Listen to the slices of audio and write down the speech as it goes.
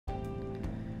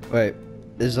Right,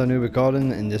 this is a new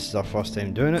recording and this is our first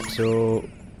time doing it, so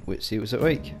let's see what's it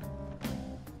like.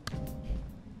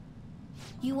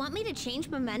 You want me to change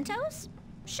mementos?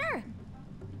 Sure.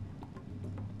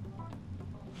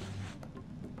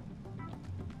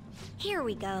 Here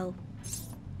we go.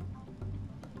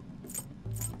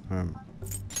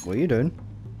 What are you doing?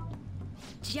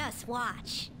 Just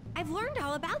watch. I've learned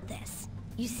all about this.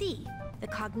 You see, the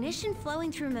cognition flowing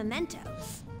through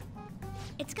mementos.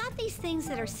 It's got these things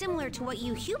that are similar to what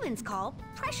you humans call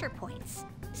pressure points.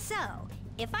 So,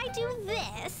 if I do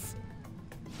this...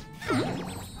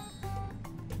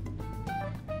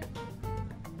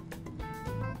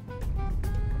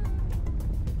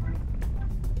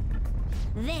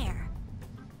 There.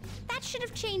 That should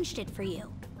have changed it for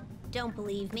you. Don't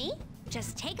believe me?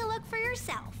 Just take a look for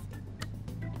yourself.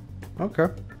 Okay.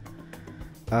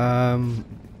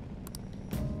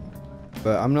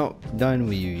 But I'm not done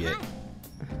with you yet. Hi.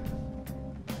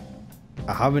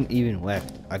 I haven't even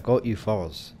left. I got you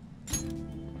first.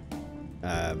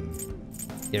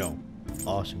 You know,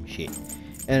 awesome shit.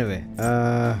 Anyway,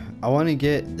 I want to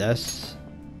get this.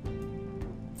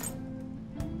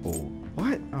 Oh,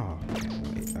 what? Oh,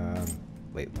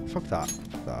 wait, fuck that.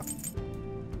 Fuck that.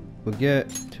 We'll get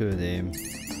two of them.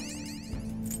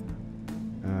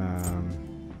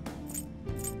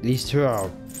 These two are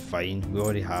fine. We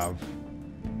already have.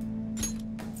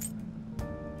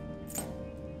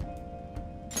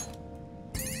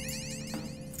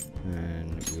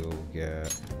 And we'll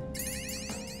get.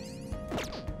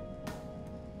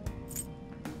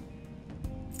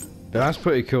 But that's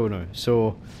pretty cool now.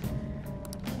 So,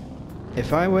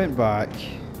 if I went back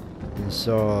and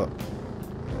saw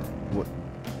what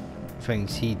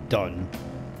things he'd done,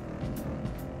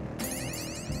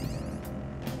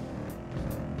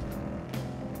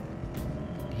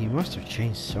 he must have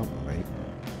changed something, right?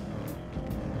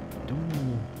 Don't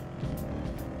know.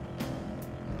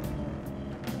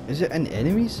 Is it in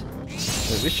enemies?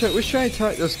 Wait, let's try and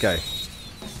attack this guy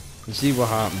and see what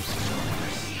happens.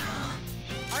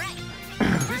 Alright.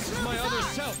 This is my other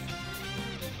self.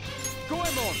 Go on.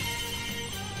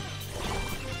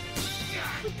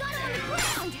 We got it on the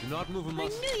ground! Do not move a I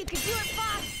muscle. knew you could do it,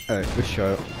 Fox! Alright, let's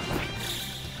try it.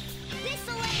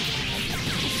 This'll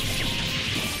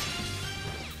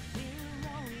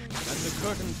And the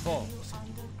curtain falls.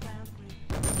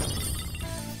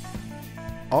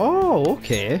 Oh,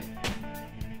 okay.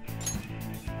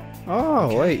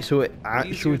 Oh, wait, so it Easier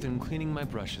actually... than cleaning my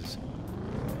brushes.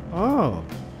 Oh.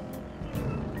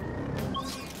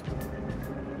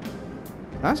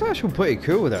 That's actually pretty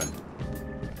cool then.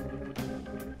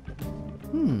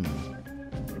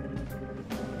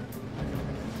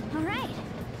 Alright.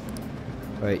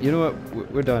 Right, you know what?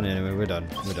 We're done anyway. We're done.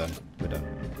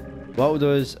 What I'll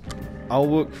do is, I'll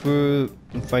look through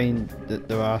and find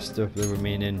the last of the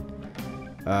remaining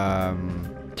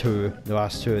the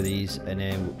last two of these, and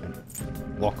then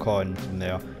lock on from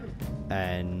there.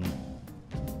 And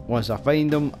once I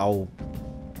find them, I'll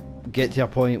get to a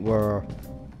point where,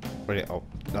 right,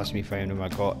 that's me finding them. I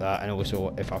got that, and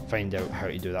also if I find out how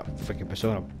to do that freaking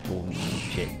persona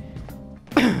shit,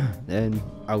 then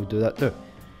I'll do that too.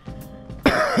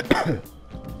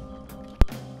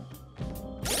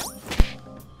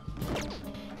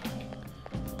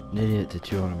 Nearly at to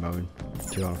 200 million,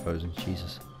 200,000.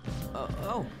 Jesus.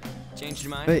 Oh, changed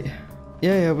your mind? Right.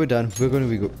 Yeah, we're done. We're gonna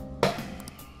be good.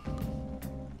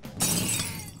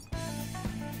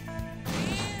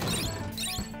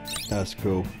 That's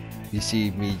cool. You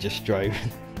see me just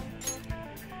driving.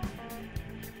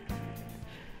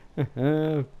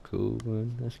 Cool,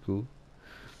 man. That's cool.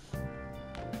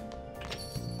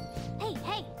 Hey!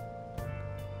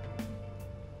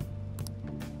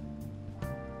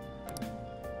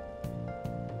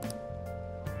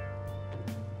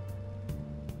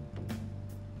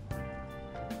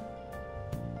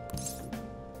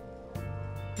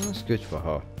 That's good for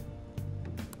her.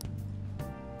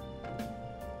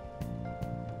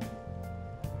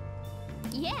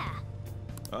 Yeah!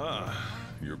 Ah,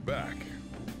 you're back.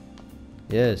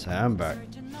 Yes, I am back.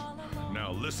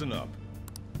 Now listen up.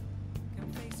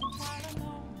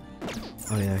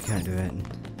 Oh yeah, I can't do it.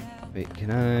 Wait,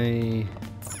 can I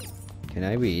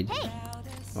read? Hey!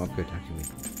 Oh good, I can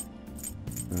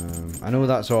read. I know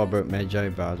that's all about Medjay,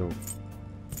 but I don't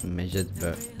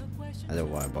I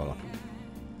don't want to bother.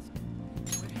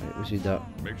 Right, let's read that.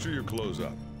 Make sure your clothes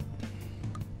up.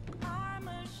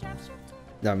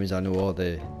 That means I know all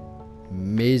the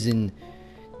amazing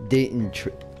dating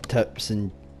tips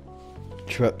and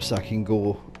trips I can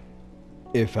go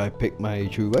if I pick my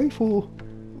true rifle.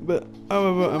 But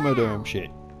I'm a damn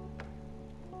shit.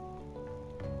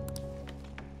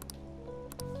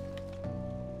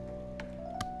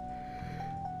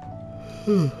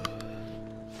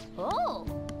 Oh.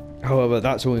 However,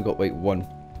 that's only got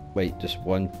like just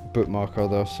one bookmarker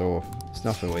there, so it's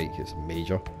nothing like it's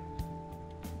major.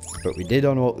 But we did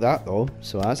unlock that though,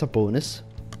 so that's a bonus.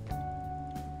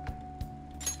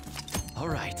 All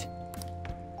right.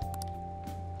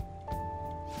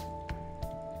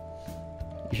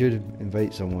 You should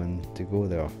invite someone to go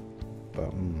there,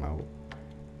 but well,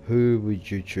 who would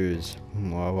you choose?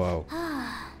 Well,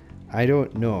 I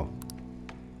don't know.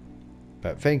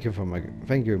 But thank you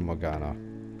Morgana,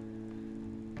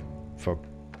 for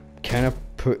kind of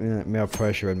putting more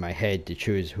pressure in my head to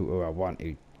choose who I want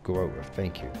to go out with.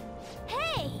 Thank you.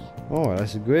 Hey. Oh,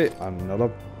 that's great.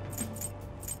 Another.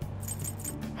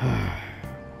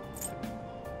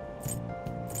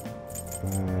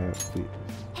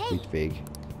 Wheat big.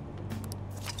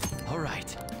 All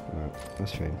right. Alright,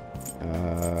 that's fine.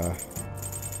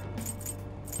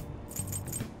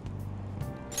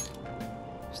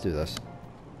 Let's do this.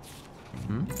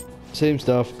 Same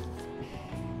stuff.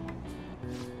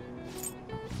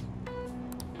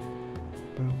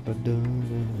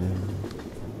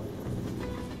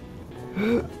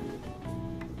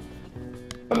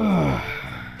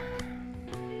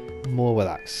 More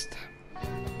relaxed.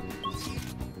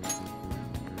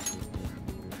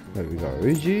 Right, we got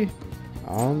Ryuji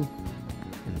and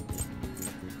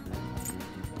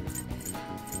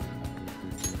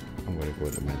I'm gonna go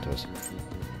with the Mentos.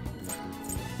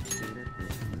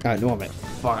 No, I meant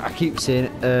fuck. I keep saying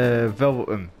it.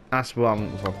 Velvetum. That's what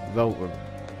I'm looking for. Velvetum.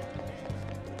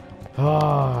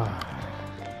 Ah.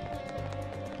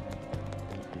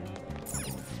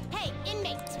 Hey,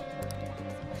 inmate.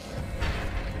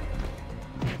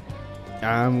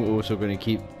 I'm also going to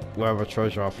keep whatever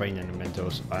treasure I find in the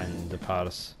Mentos and the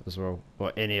Paris as well.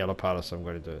 Or any other Paris, I'm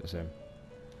going to do it the same.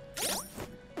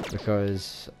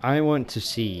 Because I want to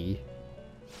see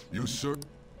You sir?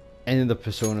 any of the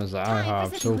personas that I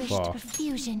have so far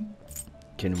Fusion.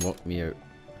 can work me out.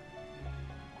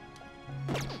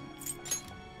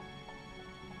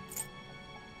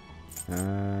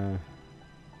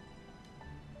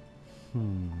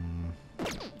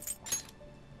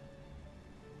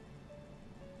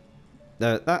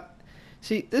 Now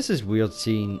see, this is weird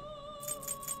seeing,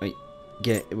 like,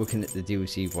 looking at the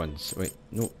DLC ones. Wait,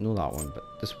 no that one, but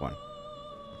this one.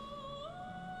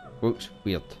 Looks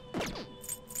weird.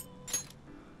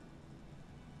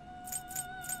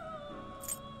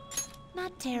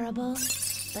 Not terrible,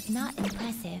 but not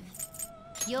impressive.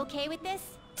 You okay with this?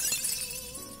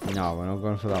 No, we're not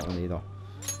going for that one either.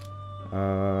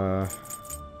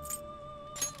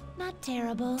 Not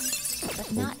terrible,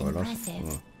 but not for it,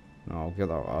 impressive. No, I'll get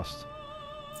that last.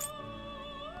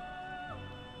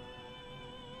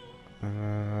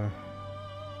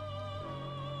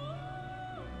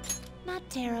 Not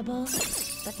terrible,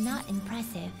 but not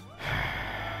impressive.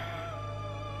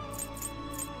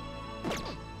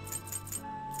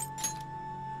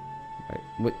 Right,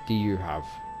 what do you have?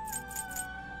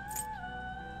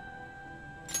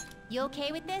 You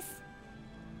okay with this?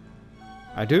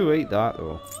 I do like that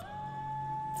though.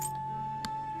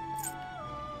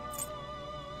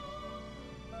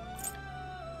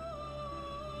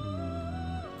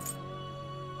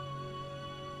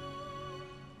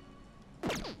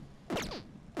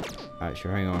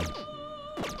 Actually, hang on. You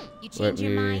Let change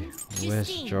your me mind?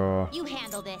 Justine, withdraw you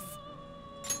handle this.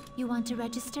 You want to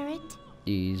register it?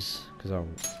 these, because I'll...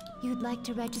 You'd like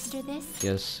to register this?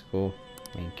 Yes, go.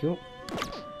 Thank you.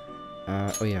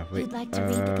 Oh yeah, wait. You'd like to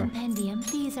read the compendium?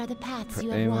 These are the paths you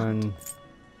have anyone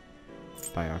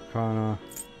walked. by Arcana.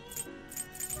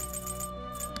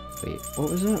 Wait,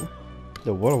 what was it?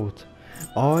 The world.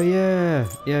 Oh yeah,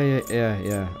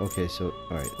 yeah. Okay, so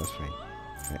alright, that's fine.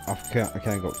 Right, I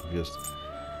kind of got confused.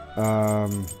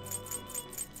 I'm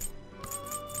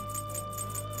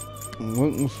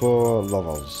looking for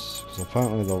lovers, because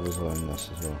apparently lovers are in this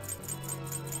as well.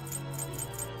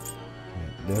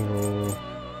 Right, devil,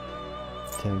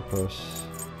 Tempest,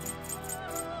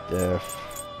 Death.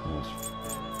 Let's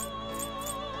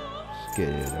get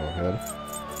it out here.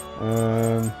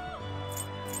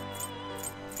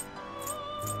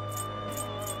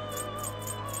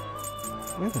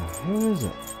 Where the hell is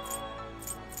it?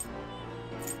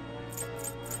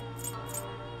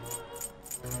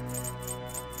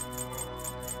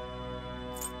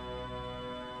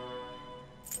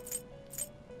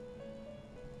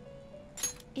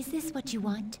 Is this what you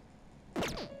want?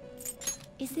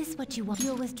 Is this what you want?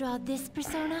 You'll withdraw this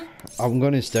persona? I'm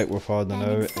gonna stick with her Then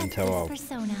now accept until this I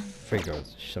persona. figure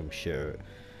some shit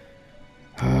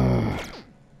out.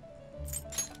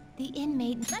 The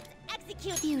inmate. Let's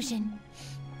execute fusion.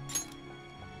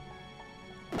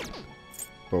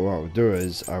 But what I'll do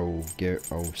is I'll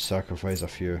sacrifice a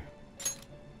few.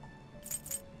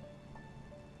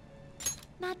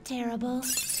 Not terrible,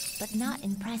 but not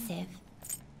impressive.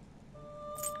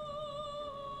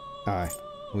 Aye,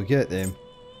 we get them.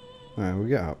 Aye, we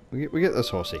get up. We get this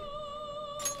horsey.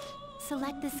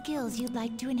 Select the skills you'd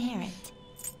like to inherit.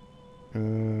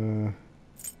 Do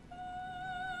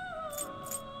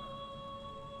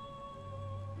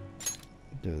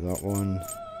that one.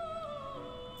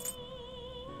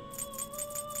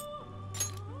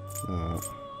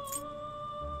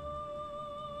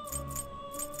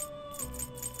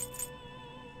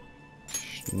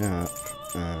 Snap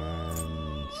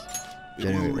and It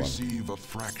generate will one. receive a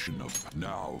fraction of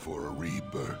now for a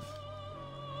rebirth.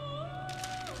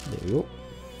 There we go.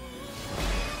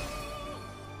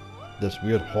 This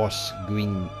weird horse,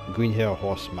 green hair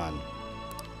horse man.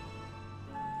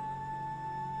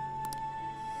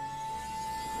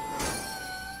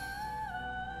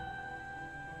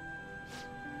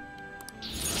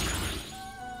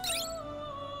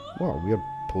 What a weird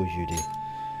pose you do.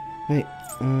 Right,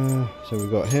 so we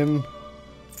got him.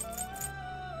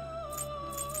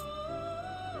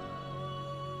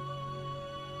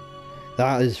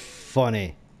 That is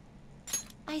funny.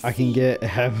 I can get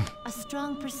him. A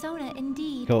strong persona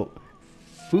indeed. Called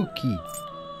Fuki.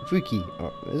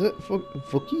 Or is it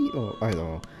Fuki? Or I don't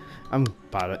know. I'm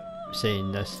bad at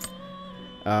saying this.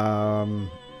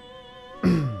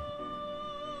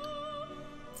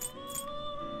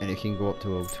 And it can go up to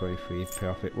level 23.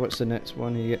 Perfect. What's the next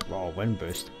one you get? Oh, wind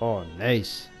boost. Oh,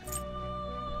 nice.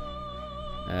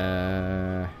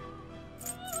 Yeah,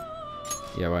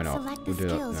 why not? Select We'll the do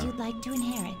that skills now. you'd like to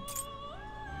inherit.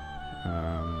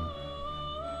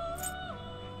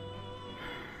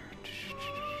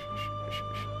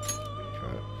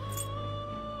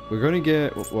 We're gonna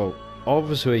get, well,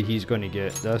 obviously he's gonna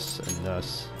get this and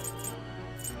this.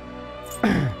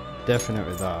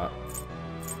 Definitely that.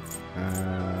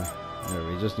 No,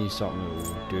 we just need something that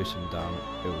will do some damage.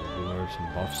 It will remove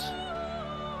some buffs.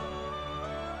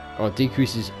 Oh,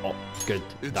 decreases. Oh, good.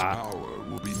 Its That. power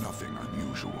will be nothing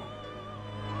unusual.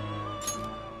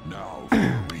 Now for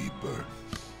a rebirth.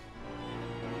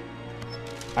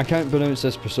 I can't pronounce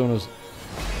this persona's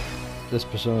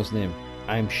name.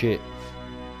 I'm shit.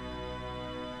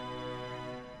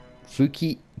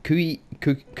 Fuki,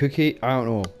 Cookie, I don't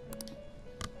know.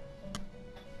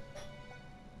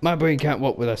 My brain can't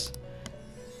work with this.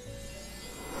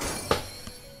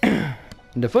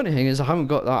 And the funny thing is I haven't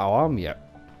got that alarm yet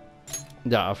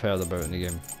that I've heard about in the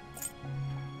game.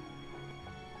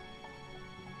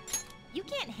 You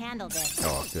can't handle this.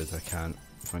 Oh good, I can't.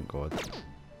 Thank God.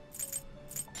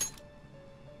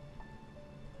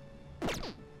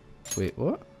 Wait,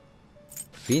 what?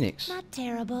 Phoenix? Not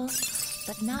terrible,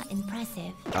 but not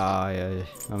impressive. Ah, yeah,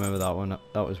 I remember that one.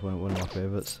 That was one of my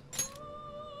favourites.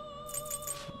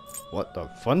 What the?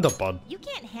 Thunderbird? You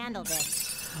can't handle this.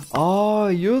 Oh,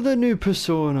 you're the new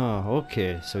persona.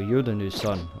 Okay, so you're the new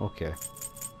son. Okay.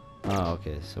 Ah,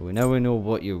 okay. So we now know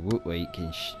what you look like,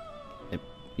 and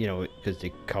you know, because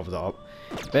they covered it up.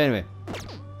 But anyway.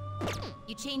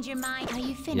 You change your mind? Are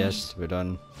you finished? Yes, we're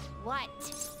done. What?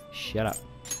 Shut up.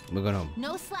 We're going home.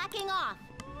 No slacking off.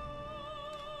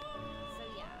 So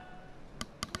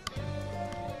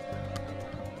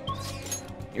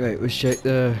yeah. Right, let's check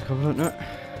the covenant now.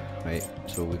 Right,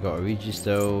 so we got a Ryuji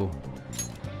still.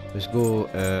 Let's go.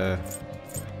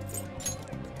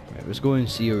 Right, let's go and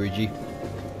see Ryuji.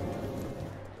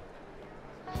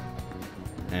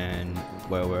 And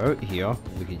while we're out here,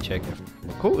 we can check if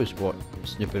Makoto's what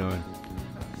snooping on.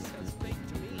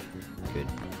 Good.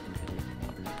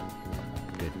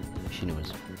 Good. She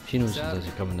knows. She knows what does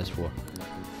it come in this for.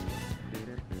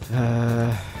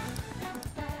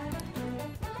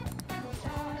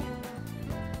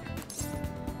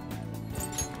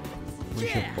 We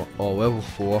should put, oh, level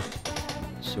 4.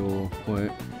 So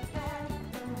wait.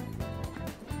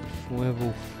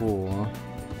 Level 4.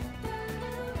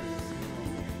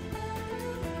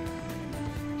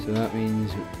 So that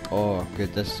means, oh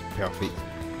good, this is perfect.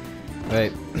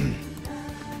 Right.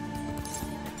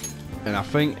 And I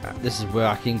think this is where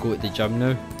I can go to the gym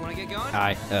now. Wanna get going?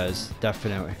 Aye, it is,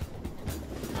 definitely.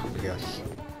 Yes.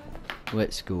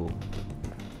 Let's go.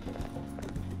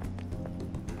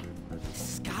 This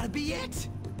has gotta be it.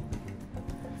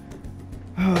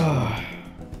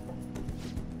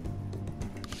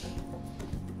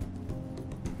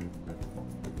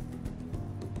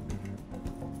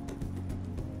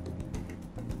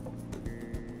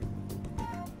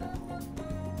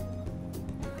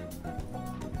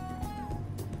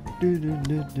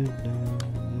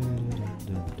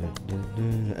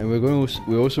 And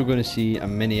we're also going to see a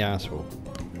mini asshole.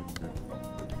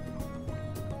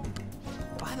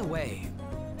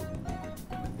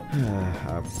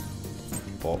 I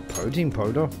bought protein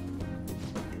powder.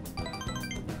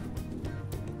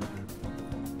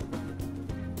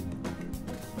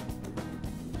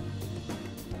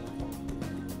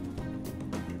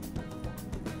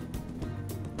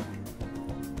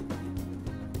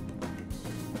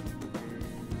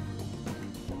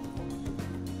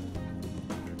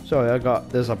 Sorry,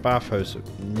 there's a bathhouse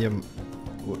near.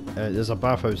 There's a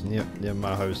bathhouse near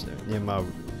my house, near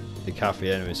the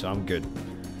cafe anyway, so I'm good.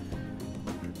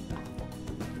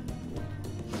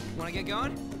 Wanna get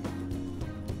going?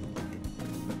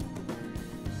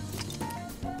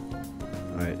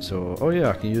 Alright, so oh yeah,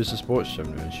 I can use the sports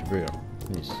gym now in Shibuya.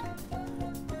 Nice.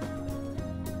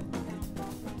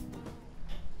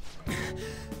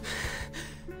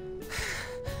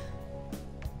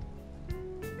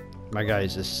 My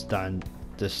guy's just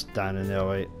standing there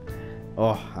like,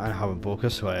 oh, I'm having poker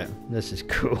sweat. This is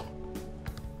cool.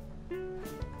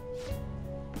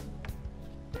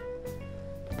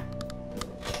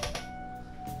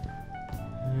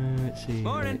 Let's see.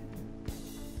 Morning.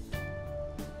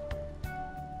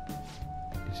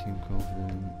 You seem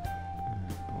confident.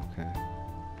 Okay.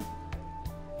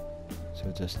 So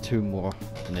just 2 more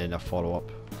and then a follow up.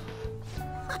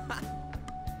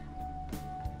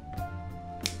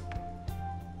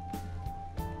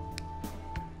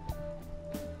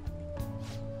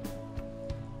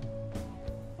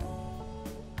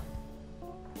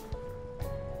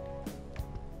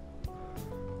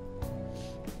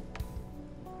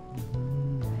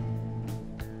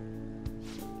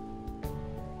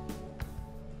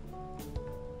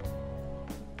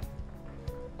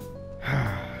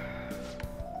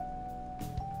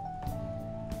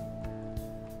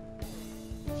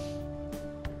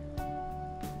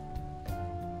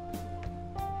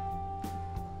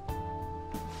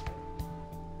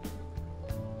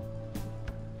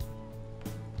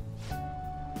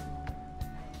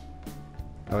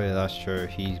 Oh yeah, that's true.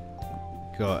 He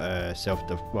got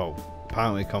well,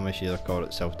 apparently Kamishida called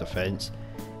it self-defense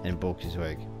and broke his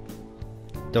leg.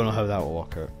 Don't know how that will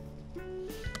work out.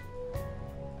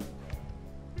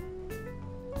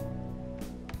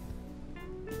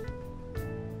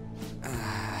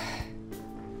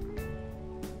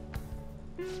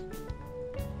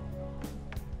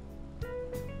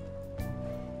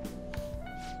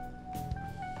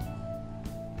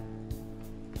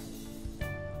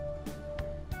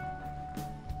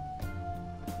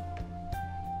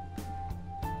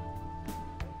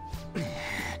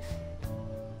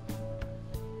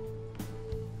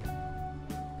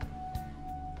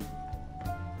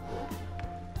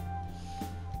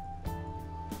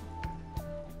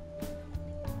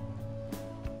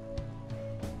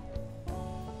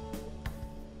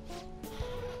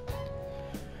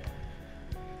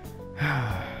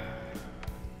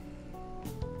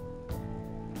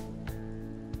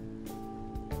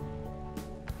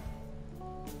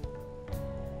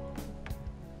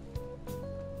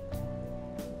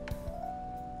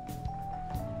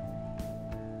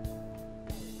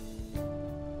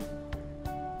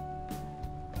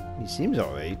 He seems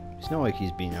alright. It's not like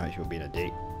he's been actually being a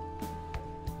dick.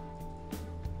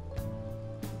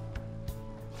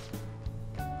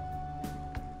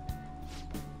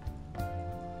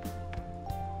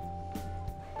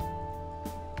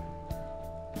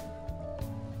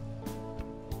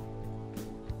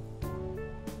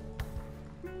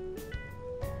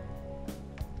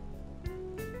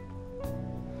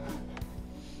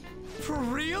 For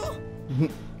real?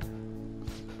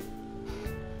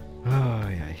 Oh,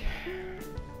 yeah.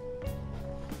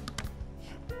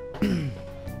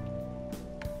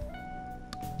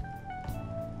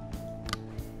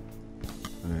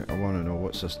 I want to know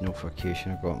what's this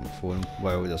notification I got on my phone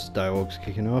while this dialogue's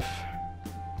kicking off.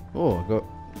 Oh, I got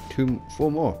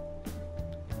 4 more.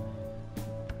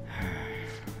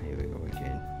 Here we go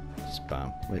again.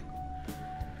 Spam. Wait.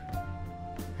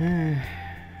 Huh?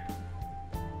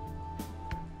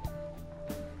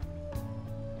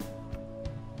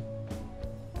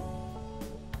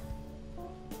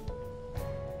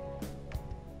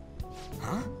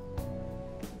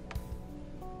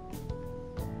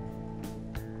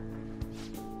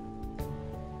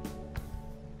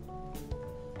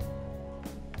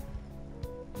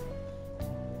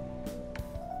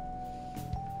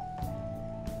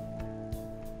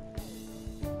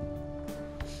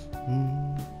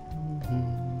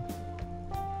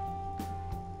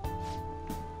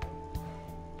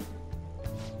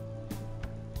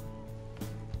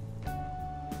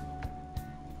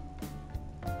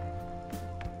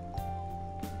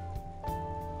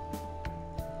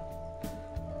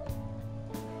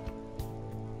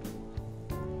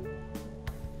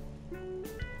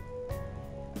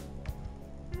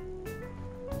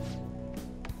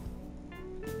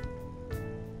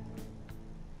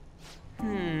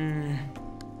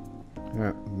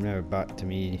 Right, now back to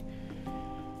me.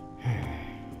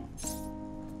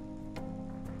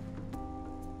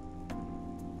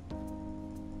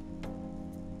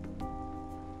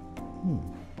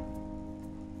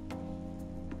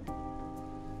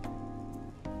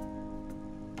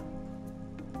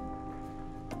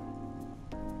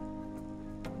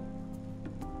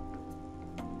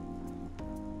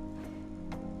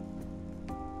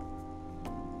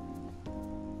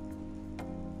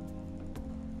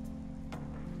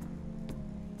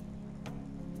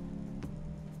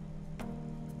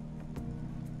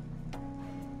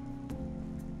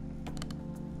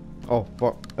 Oh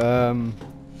fuck.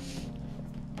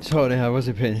 Sorry, I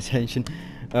wasn't paying attention.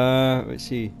 Let's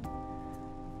see.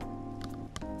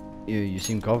 You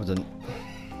seem confident.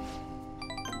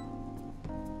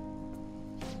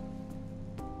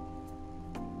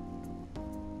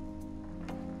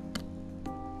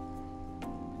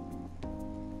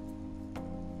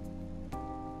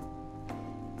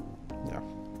 Yeah.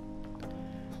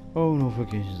 Oh,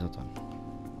 notifications are done.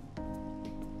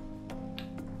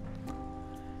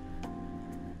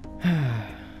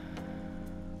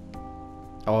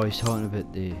 Oh, he's talking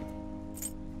about the...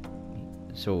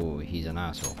 So, he's an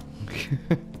asshole.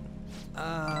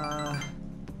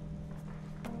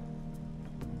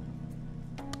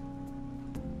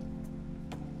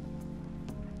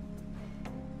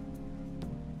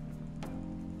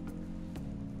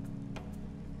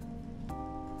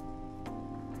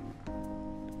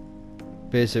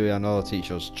 Basically, another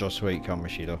teacher's just like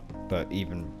Kamishida, but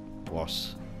even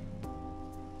worse.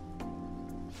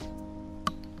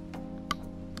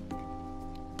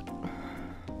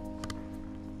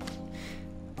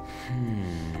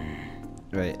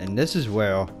 Right, and this is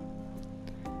where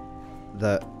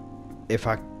that if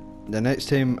the next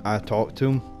time I talk to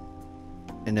him,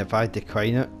 and if I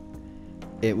decline it,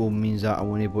 it will mean that I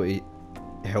won't be able to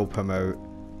help him out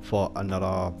for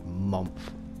another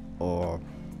month, or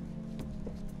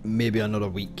maybe another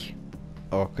week,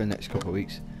 or the next couple of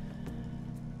weeks.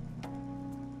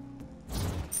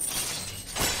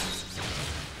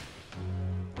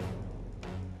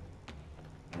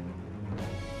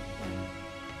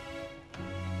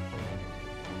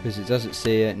 Because it doesn't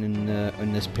say it in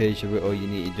on this page about, oh, you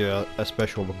need to do a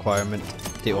special requirement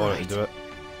to order to do it.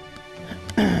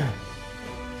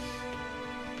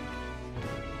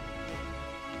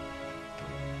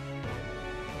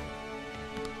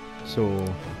 So,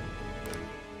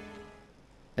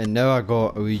 and now I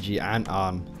got Ryuji and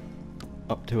Ann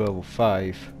up to level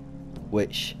 5,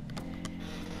 which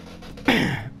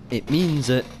it means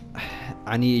that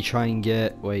I need to try and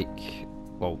get, like,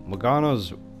 well,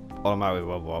 Morgana's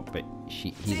automatically level up, but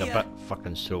he's a bit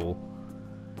fucking slow.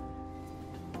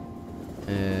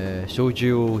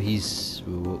 Soju, he's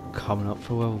coming up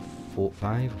for level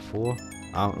 5 or 4,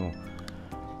 I don't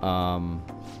know.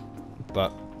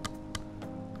 But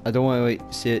I don't want to like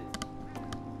say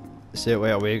it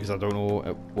right away because I don't know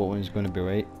what one's going to be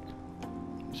right.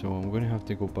 So I'm going to have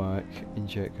to go back and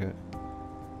check it.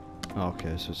 Oh,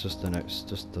 okay, so it's just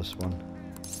just this one.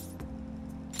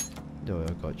 Oh,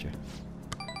 I got you.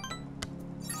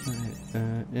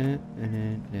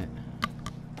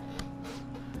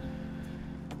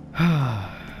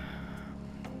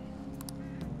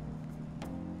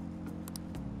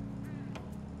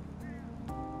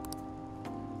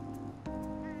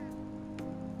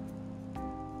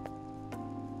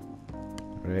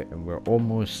 Right, and we're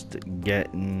almost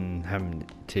getting him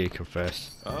to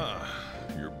confess. Ah,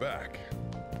 you're back.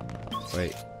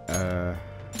 Wait,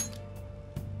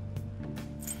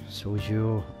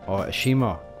 Soju or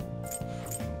Ashima.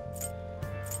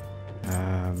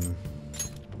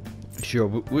 Sure,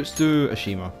 let's do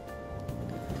Ashima.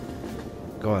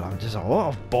 God, there's a lot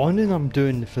of bonding I'm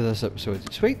doing for this episode.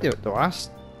 It's like the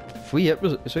last 3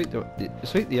 episodes. It's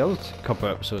like the other couple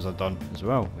of episodes I've done as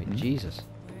well. Wait, Jesus.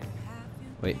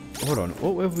 Wait, hold on.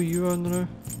 What level are you on now?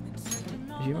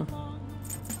 Ashima?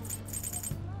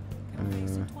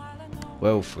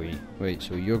 Level 3. Wait,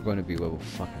 so you're going to be level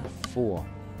fucking 4.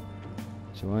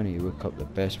 So I need to look up the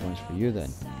best ones for you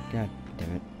then. God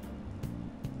damn it.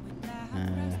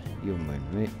 You're mine,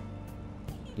 right?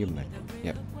 You're mine.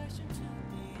 Yep.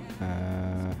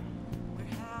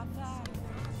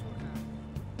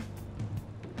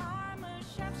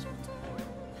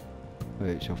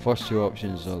 Wait, so first 2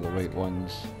 options are the right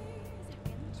ones.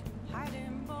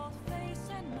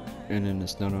 And then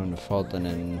it's none on the third, and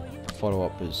then follow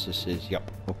up is just says, yep,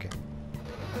 okay.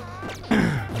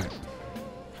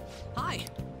 Hi.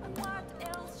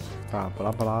 Blah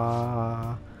blah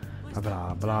blah.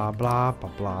 Blah blah blah blah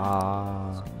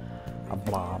blah.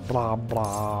 Blah blah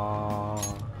blah.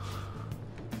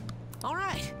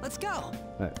 Let's go.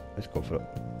 Right, let's go for it.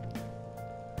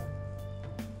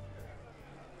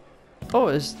 Oh,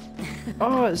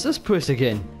 it's this place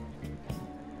again.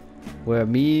 Where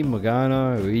me,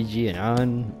 Morgana, Ryuji and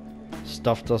Anne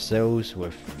stuffed ourselves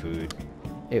with food.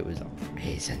 It was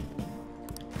amazing.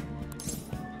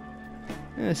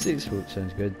 Yeah, 6 foot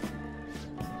sounds good.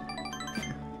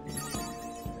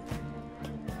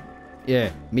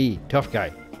 Yeah, me, tough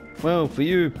guy. Well, for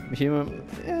you, Mishima,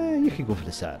 you can go for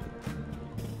the salad.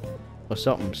 Or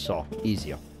something soft,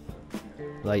 easier.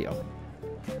 Lighter.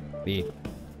 Me,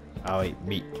 I like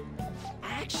meat.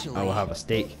 Actually, I will have a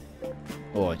steak.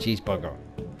 Or a cheeseburger.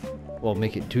 Well,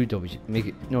 make it give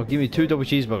me 2 double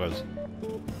cheeseburgers.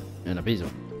 And a pizza.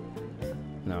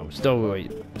 No, still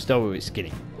really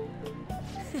skinny.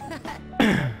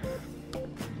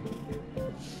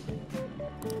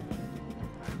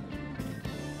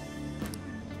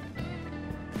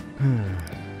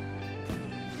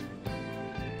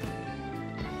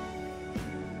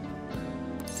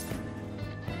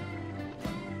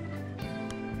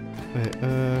 Right,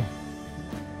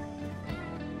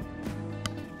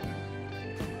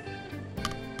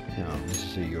 no, let's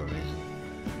see your reason.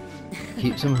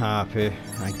 Keeps him happy,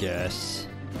 I guess.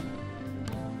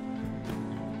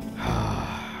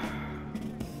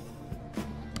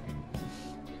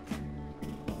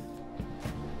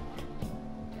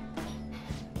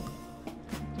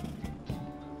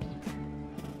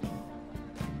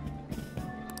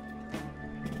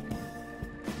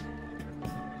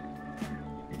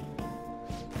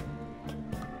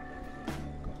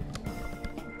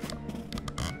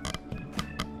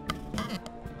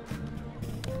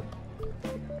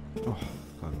 Oh,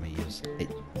 God, my ears itch.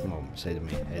 Well, side of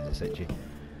my head is itchy.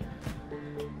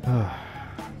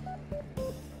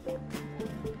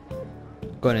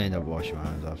 Gonna end up washing my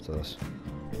hands after this.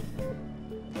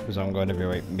 Because I'm going to be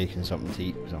like making something to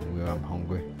eat because I'm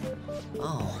hungry.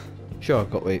 oh, Sure,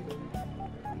 I've got like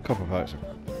a couple of packs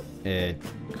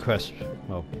of crisps,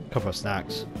 well, a couple of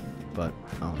snacks, but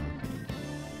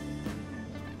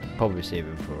probably save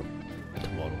them for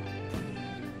tomorrow.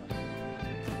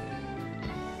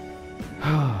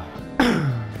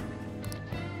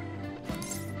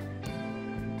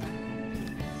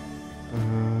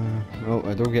 Well,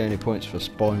 I don't get any points for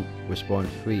spawn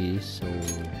free, so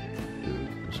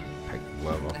just pick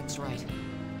whatever. that's right.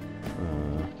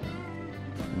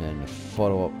 And then the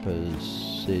follow up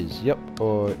says yep,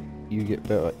 or you get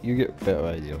better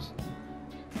ideas.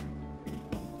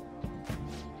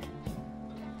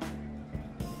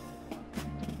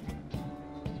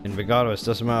 And regardless,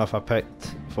 doesn't matter if I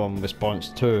picked from response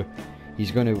 2,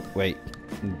 he's going to like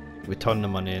return the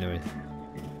money anyway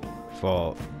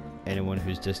for anyone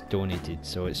who's just donated,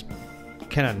 so it's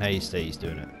kind of nice that he's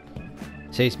doing it.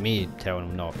 Saves me telling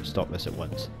him not to stop this at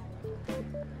once.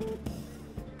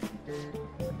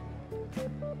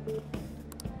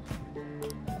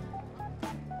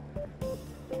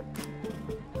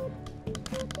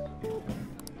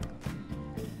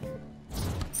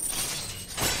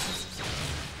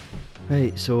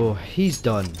 Right, so he's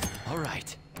done. All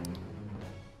right.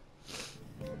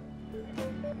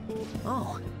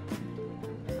 Oh,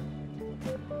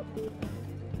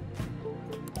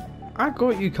 I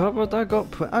got you covered. I got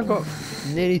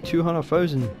nearly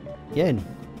 200,000 yen.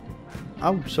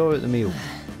 I'll sort out the meal.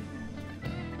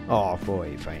 Oh,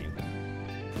 48, fine.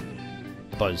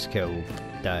 Buzzkill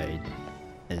died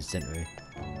instantly.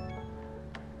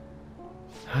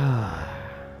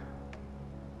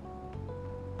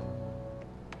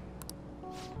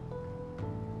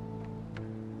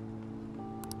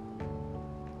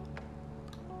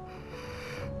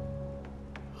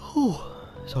 Oh,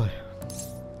 sorry.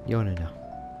 Yawning now.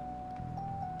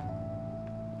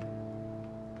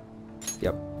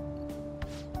 Yep.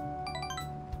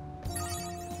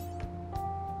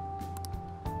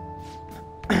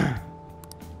 I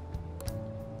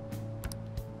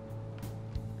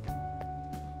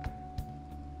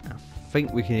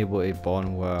think we can able to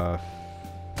bond with...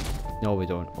 No, we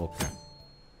don't. Okay.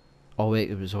 Oh wait,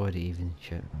 it was already evening.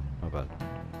 Shit. My bad.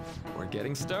 We're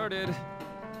getting started.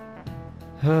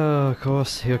 Of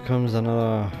course, here comes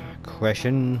another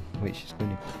question, which is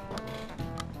going to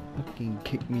fucking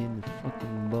kick me in the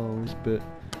fucking balls, but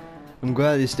I'm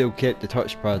glad they still kept the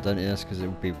touchpad into this because it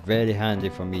will be very handy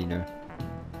for me now.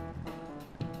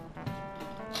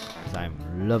 Because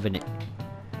I'm loving it.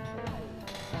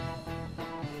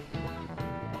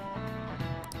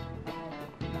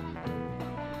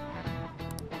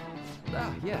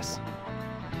 Ah, yes.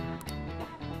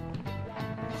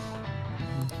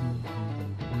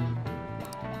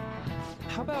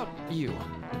 How about you?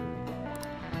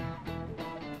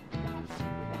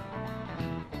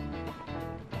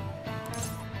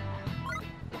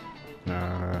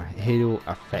 halo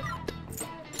effect.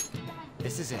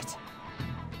 This is it.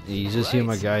 You just hear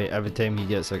my Right. guy every time he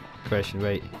gets a question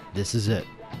right. This is it.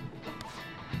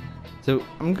 So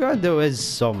I'm glad there is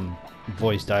some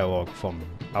voice dialogue from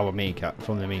our main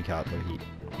from the main character.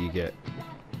 You get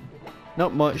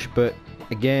not much, but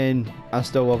again, I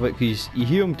still love it because you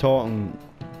hear him talking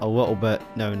a little bit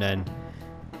now and then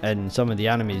in some of the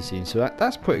anime scenes. So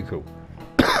that's pretty cool.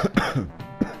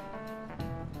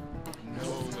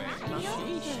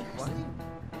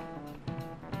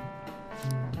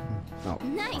 Oh,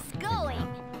 Nice going.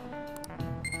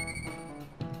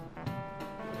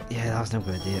 yeah, that's not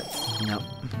gonna do it. No.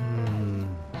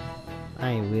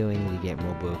 I really need to get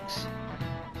more books.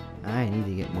 I need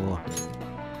to get more.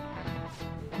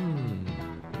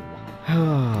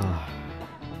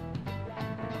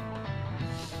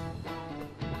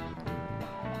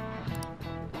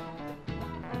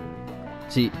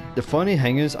 See, the funny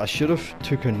thing is, I should have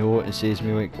took a note and says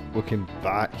me like looking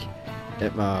back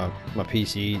at my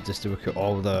PC just to look at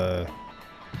all the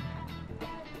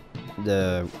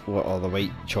what are the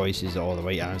right choices or the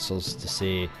right answers to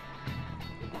say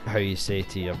how you say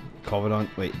to your covenant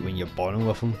like when you're bonding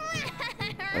with them.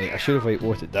 Like, I should have like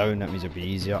wrote it down. That means it'd be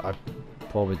easier. I'd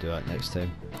probably do that next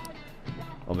time.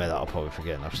 Or maybe I'll probably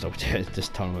forget and I've still doing it this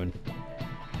turn around.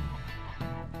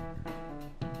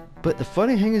 But the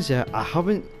funny thing is that I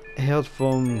haven't heard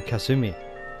from Kasumi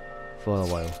for a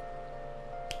while.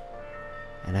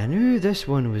 And I knew this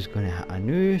one was gonna I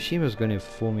knew she was gonna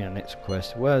throw me a next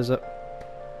quest. Where is it?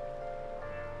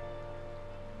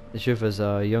 The truth is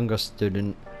a younger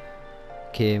student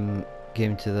came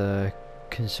to the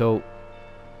consult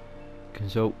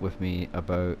with me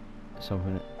about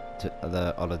something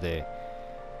the other day.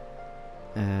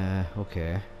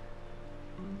 Okay.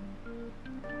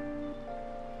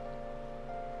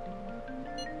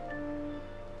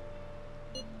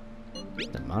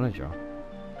 The manager?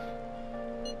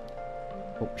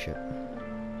 Oh shit.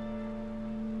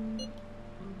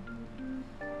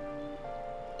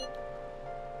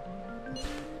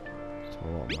 That's a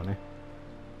lot of money.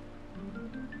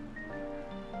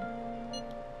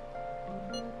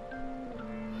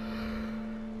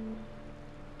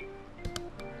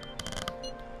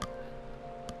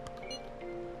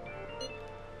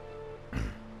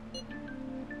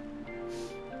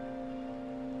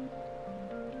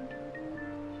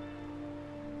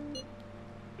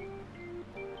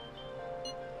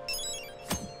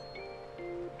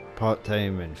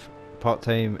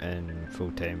 part-time and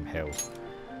full-time health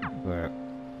work.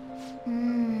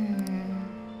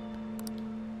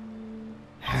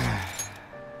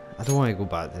 I don't want to go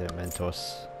back to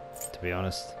Mentos, to be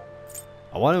honest.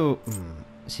 I want to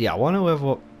see. I want to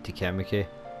level up to Chemike,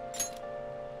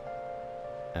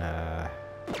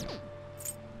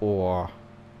 or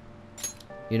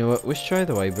you know what? Let's try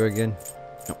the library again.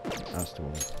 No, that's the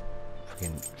one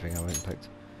fucking thing I went and picked.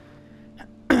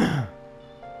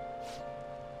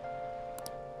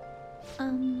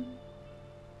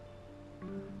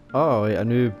 Oh, wait, a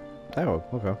new. Oh,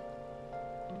 okay.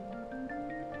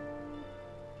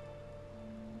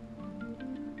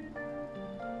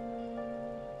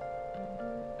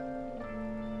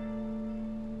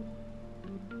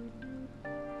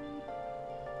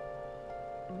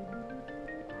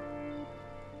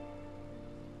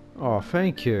 Oh,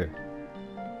 thank you.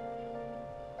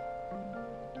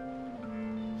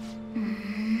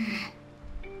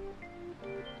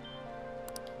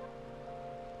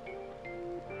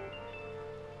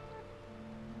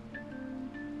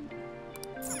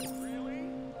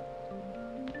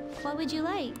 What would you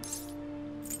like?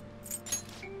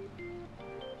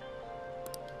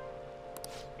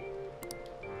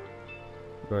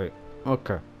 Right.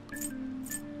 Okay.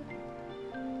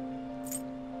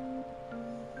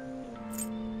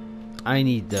 I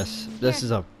need this. This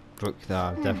is a book that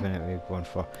I'm definitely going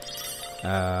for.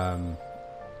 And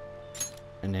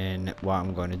then what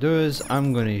I'm going to do is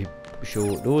I'm going to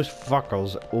show those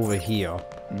fuckers over here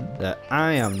that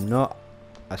I am not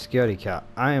a scaredy cat.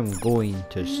 I am going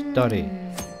to study.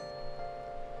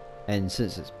 And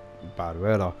since it's bad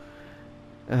weather,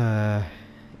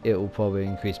 it will probably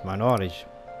increase my knowledge,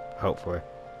 hopefully.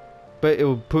 But it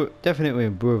will definitely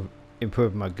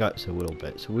improve my guts a little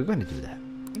bit. So we're going to do that.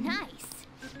 Nice.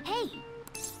 Hey.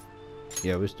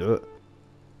 Yeah, let's do it.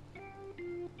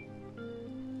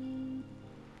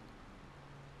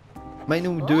 Might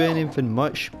not do anything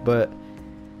much, but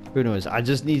who knows? I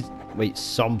just need like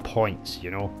some points, you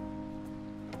know.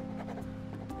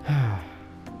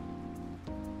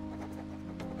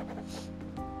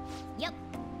 Yep.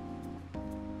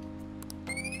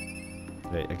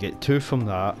 Right, I get 2 from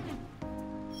that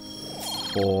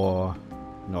for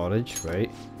knowledge,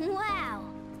 right? What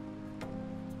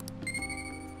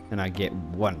and I get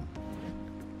 1.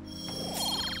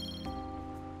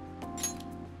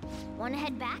 Wanna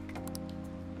head back?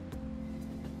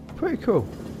 Pretty cool.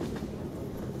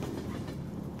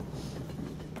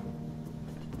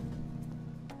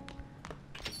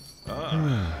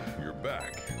 Ah, you're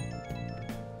back.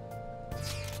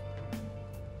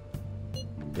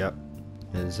 Yep.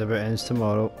 The exhibit ends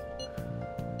tomorrow.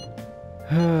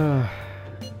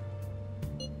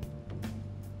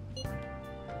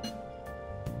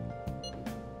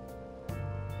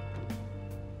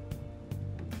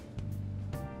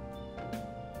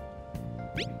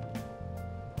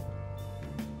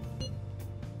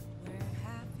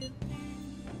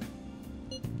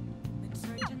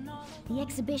 The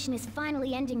exhibition is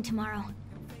finally ending tomorrow.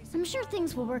 I'm sure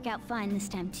things will work out fine this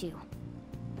time too.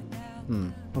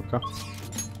 Okay.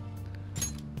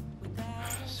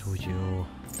 Sojo.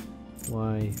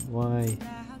 Why?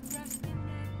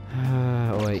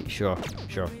 Oh wait, sure.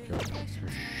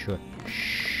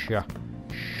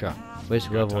 Let's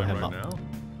level him up.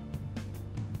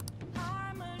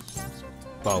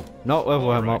 Well, not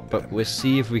level him up, but we'll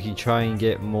see if we can try and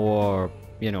get more,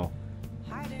 you know,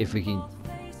 if he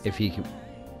can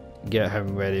get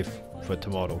him ready for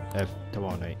tomorrow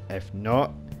night. If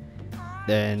not,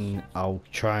 then I'll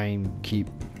try and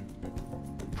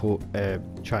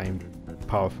try and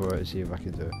power for it and see if I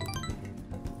can do it.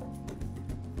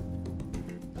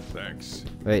 Thanks.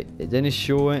 Right, it didn't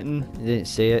show anything, it didn't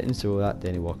say anything, so that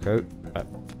didn't work out. But,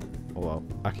 oh well,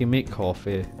 I can make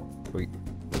coffee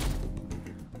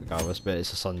regardless, but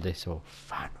it's a Sunday, so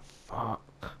fuck.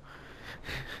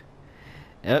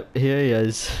 Yep, here he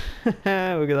is. Look at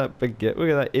that big look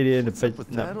at that area in the big,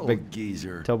 that big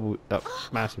geezer? double, that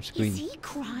massive screen. Is he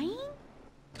crying?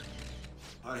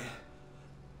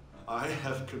 I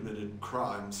have committed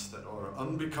crimes that are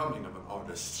unbecoming of an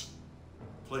artist.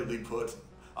 Plainly put,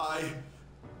 I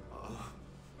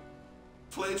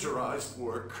plagiarized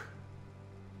work.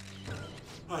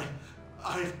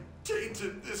 I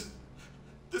tainted this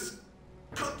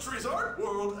country's art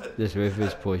world. This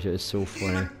Rivers portrait is so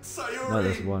funny. Even Sayuri, Not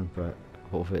this one, but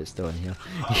hopefully it's still in here.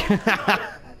 I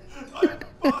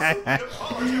possibly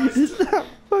apologize Is that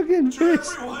fucking to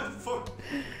face? everyone for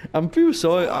I'm feel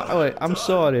sorry. I'm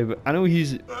sorry, but I know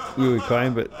he's really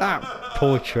crying, but that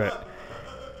portrait,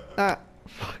 that.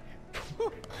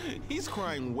 He's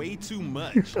crying way too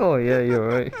much. Oh yeah, you're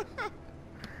right.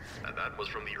 And that was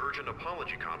from the urgent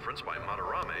apology conference by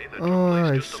Madarame that took Oh,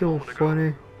 place it's just a so moment ago.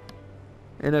 funny.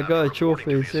 And I got a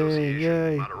trophy saying,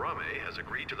 "Yay, Madarame has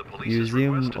agreed to the police's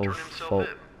Museum request to turn of himself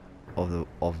Vault in.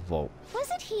 of Vault."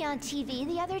 Wasn't he on TV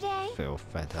the other day? Phil, On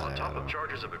fantastic. top of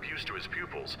charges of abuse to his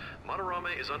pupils,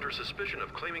 Madarame is under suspicion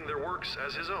of claiming their works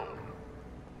as his own.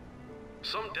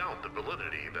 Some doubt the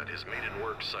validity that his maiden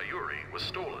work, Sayuri, was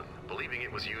stolen, believing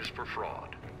it was used for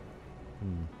fraud.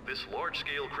 This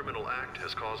large-scale criminal act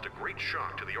has caused a great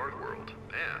shock to the art world,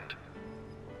 and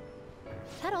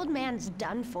That old man's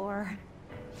done for.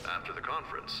 after the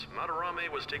conference, Madarame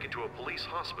was taken to a police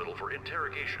hospital for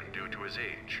interrogation due to his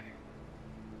age.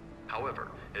 However,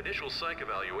 initial psych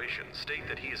evaluations state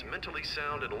that he is mentally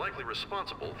sound and likely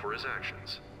responsible for his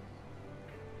actions.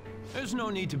 There's no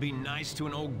need to be nice to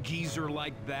an old geezer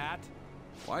like that.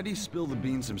 Why'd he spill the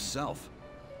beans himself?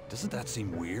 Doesn't that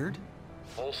seem weird?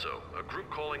 Also, a group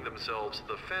calling themselves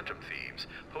the Phantom Thieves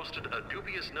posted a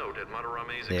dubious note at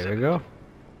Madarame's There exhibit. we go.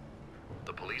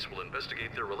 The police will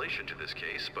investigate their relation to this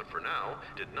case, but for now,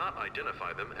 did not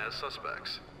identify them as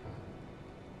suspects.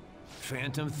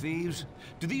 Phantom thieves?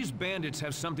 Do these bandits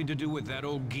have something to do with that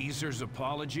old geezer's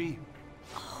apology?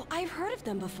 Oh, I've heard of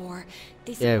them before.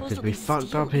 They Yeah, because supposedly we fucked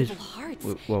steal up his. evil hearts.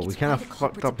 Well, we It's kind why of the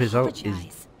fucked culprits up his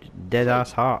apologize. dead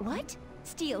ass heart. What?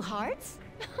 Steal hearts?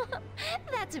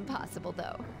 That's impossible,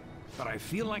 though. But I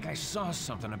feel like I saw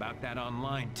something about that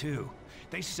online, too.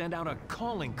 They sent out a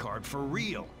calling card for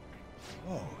real.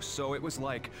 Oh, so it was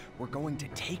like, we're going to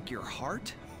take your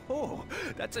heart? Oh,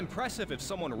 that's impressive if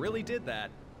someone really did that.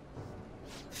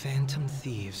 Phantom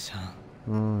thieves, huh?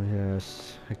 Oh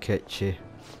yes, a catchy.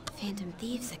 Phantom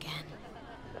thieves again.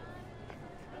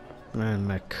 And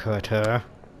my cutter.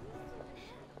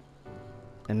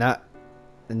 And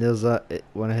there's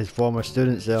one of his former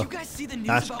students there. You guys see the news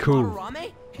That's about cool.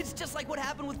 Madarame? It's just like what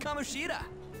happened with Kamoshida.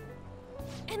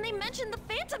 And they mentioned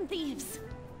the Phantom thieves.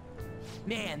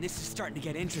 Man, this is starting to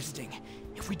get interesting.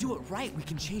 If we do it right, we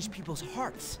can change people's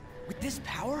hearts. With this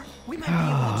power, we might be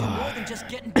able to do more than just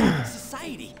getting back in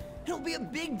society. It'll be a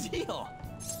big deal.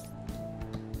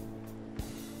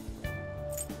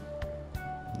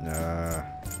 Nah.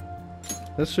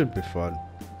 This should be fun.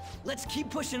 Let's keep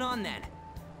pushing on then.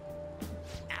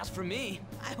 As for me,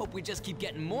 I hope we just keep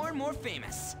getting more and more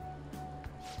famous.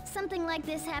 Something like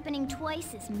this happening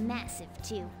twice is massive,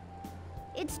 too.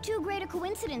 It's too great a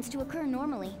coincidence to occur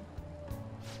normally.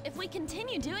 If we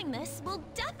continue doing this, we'll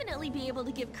definitely be able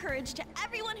to give courage to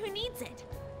everyone who needs it.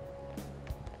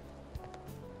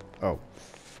 Oh,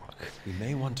 fuck. We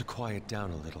may want to quiet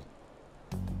down a little.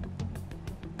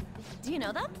 Do you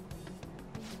know them?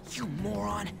 You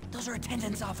moron! Those are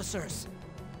attendance officers!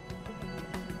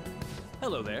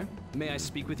 Hello there. May I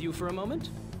speak with you for a moment?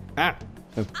 Ah!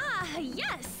 Oh, Ah,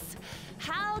 yes!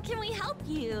 How can we help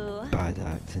you? bad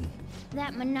acting.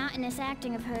 That monotonous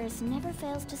acting of hers never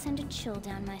fails to send a chill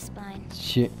down my spine.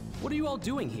 Shit. What are you all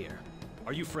doing here?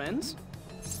 Are you friends?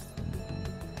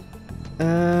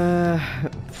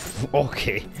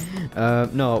 Okay.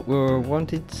 No, we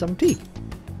wanted some tea.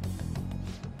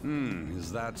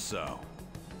 Is that so?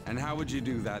 And how would you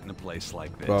do that in a place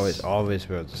like this? Well, it's obvious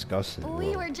we're discussing.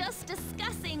 We were just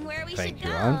discussing where we Thank should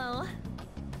you, go. Anne.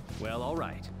 Well, all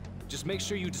right. Just make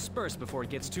sure you disperse before it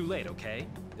gets too late, okay?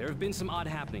 There have been some odd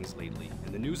happenings lately,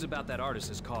 and the news about that artist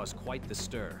has caused quite the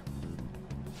stir.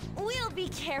 We'll be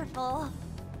careful.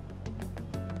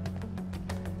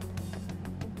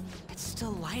 It's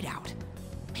still light out.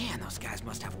 Man, those guys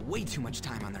must have way too much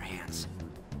time on their hands.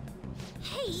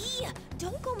 Hey,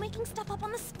 don't go making stuff up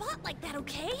on the spot like that,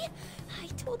 okay? I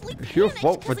totally It's your panicked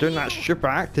fault for 'cause of doing that you. super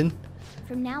acting.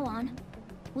 From now on,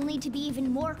 we'll need to be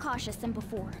even more cautious than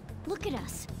before. Look at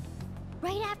us.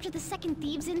 Right after the second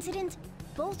Thieves incident,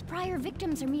 both prior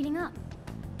victims are meeting up.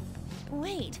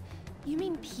 Wait, you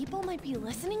mean people might be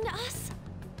listening to us?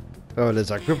 Oh,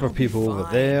 there's a group of people over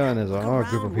fine. there, and there's Look another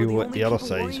group around, of we're the people at only the other people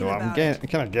side, worrying so I'm about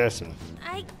kind of guessing.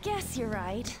 I guess you're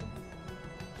right.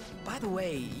 By the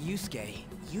way, Yusuke,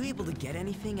 you able to get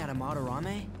anything out of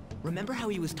Madarame? Remember how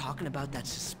he was talking about that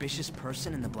suspicious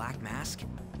person in the black mask?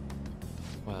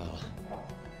 Well,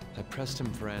 I pressed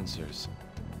him for answers,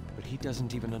 but he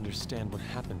doesn't even understand what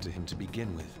happened to him to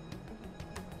begin with.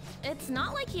 It's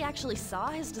not like he actually saw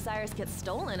his desires get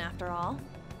stolen after all.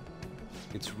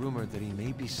 It's rumored that he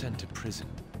may be sent to prison.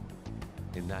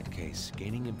 In that case,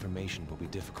 gaining information will be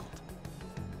difficult.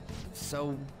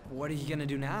 So, what are you gonna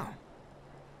do now?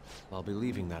 I'll be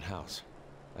leaving that house.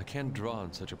 I can't draw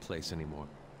in such a place anymore.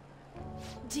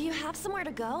 Do you have somewhere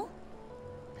to go?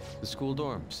 The school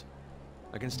dorms.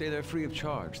 I can stay there free of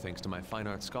charge thanks to my fine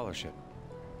arts scholarship.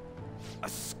 A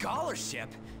scholarship?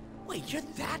 Wait, you're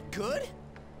that good?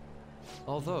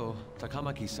 Although,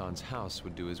 Takamaki-san's house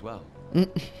would do as well.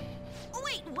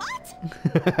 Wait,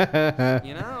 what?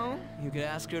 You know, you could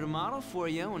ask her to model for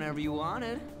you whenever you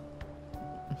wanted.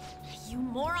 You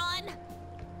moron!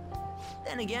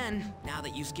 Then again, now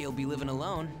that Yusuke will be living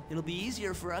alone, it'll be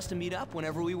easier for us to meet up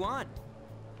whenever we want.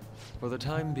 For the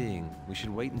time being, we should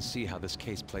wait and see how this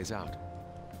case plays out.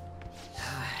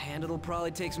 And it'll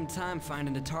probably take some time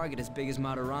finding a target as big as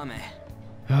Madarame.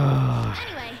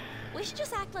 Anyway, we should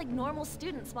just act like normal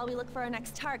students while we look for our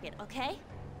next target, okay?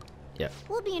 Yeah.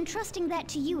 We'll be entrusting that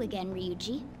to you again,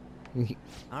 Ryuji.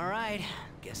 Alright,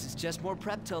 guess it's just more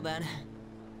prep till then.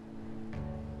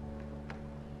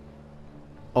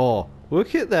 Oh,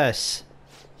 look at this.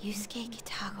 Yusuke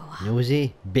Kitagawa.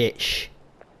 Nosy bitch.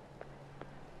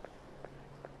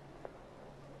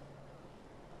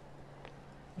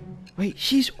 Wait,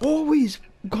 she's always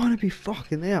gonna be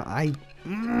fucking there. I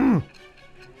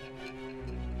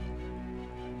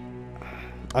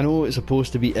know it's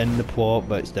supposed to be in the plot,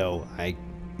 but still,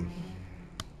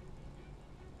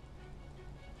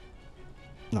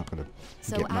 not gonna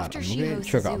So get mad. after I'm she not gonna hosts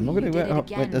trigger. I'm Zoo, not gonna you let did it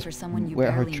her again for someone you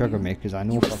let her barely trigger knew. me, because I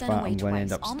know You for were a sent fact away I'm gonna end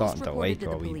twice, up almost starting to reported like to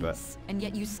her a the wee bit. police, and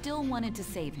yet you still wanted to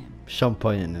save him. Some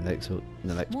point in the next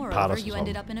Moreover, Paris you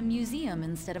ended up in a museum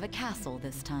instead of a castle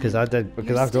this time. because You're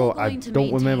after still all, I going to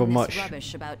don't remember maintain much this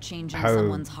rubbish about changing how-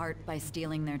 someone's heart by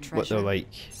stealing their treasure. what they're like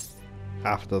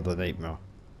after the nightmare.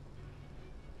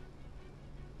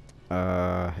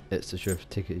 It's the truth.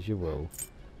 Take it as you will.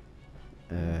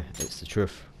 It's the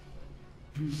truth.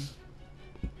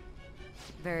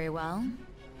 Very well.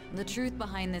 The truth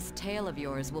behind this tale of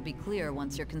yours will be clear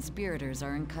once your conspirators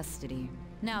are in custody.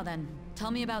 Now then, tell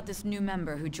me about this new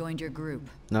member who joined your group.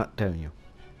 Not telling you.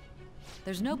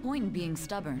 There's no point in being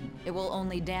stubborn. It will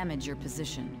only damage your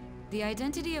position. The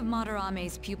identity of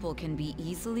Madarame's pupil can be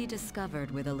easily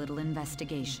discovered with a little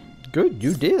investigation. Good,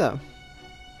 you did that.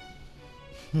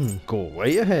 Go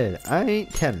right ahead. I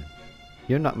ain't telling.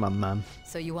 You're not my mom.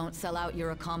 So you won't sell out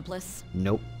your accomplice?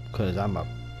 Nope, because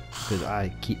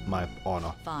I keep my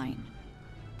honor. Fine.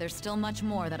 There's still much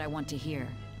more that I want to hear.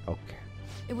 Okay.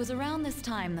 It was around this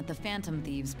time that the Phantom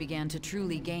Thieves began to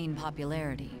truly gain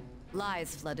popularity.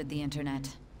 Lies flooded the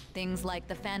internet. Things like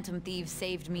the Phantom Thieves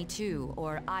saved me too,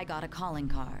 or I got a calling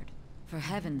card. For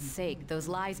heaven's sake, those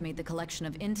lies made the collection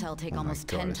of intel take Oh my almost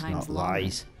God, 10 it's times not longer.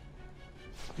 lies.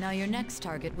 Now your next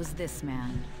target was this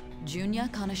man, Junya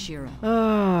Kaneshiro.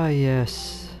 Ah,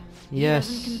 yes. He Yes,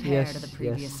 doesn't compare yes, to the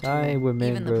previous yes. two. I remember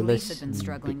Even the police this, had been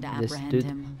struggling to this apprehend dude.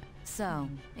 him. So,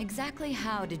 exactly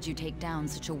how did you take down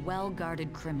such a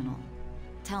well-guarded criminal?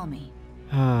 Tell me.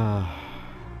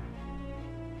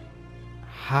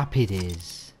 Happy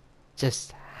days.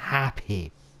 Just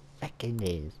happy fucking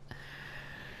days.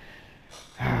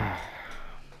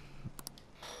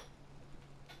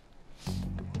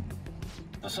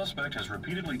 The suspect has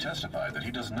repeatedly testified that he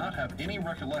does not have any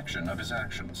recollection of his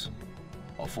actions.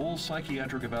 A full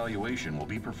psychiatric evaluation will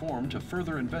be performed to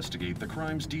further investigate the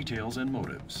crime's details and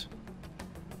motives.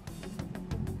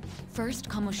 First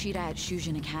Kamoshida at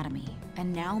Shujin Academy,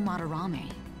 and now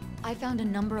Madarame. I found a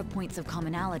number of points of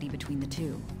commonality between the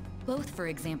two. Both, for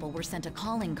example, were sent a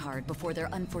calling card before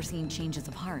their unforeseen changes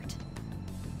of heart.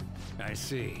 I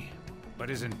see. But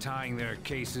isn't tying their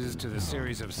cases to the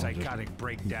series of psychotic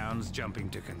breakdowns jumping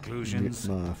to conclusions?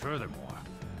 Furthermore,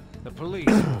 the police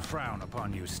will frown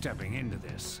upon you stepping into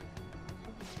this.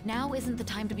 Now isn't the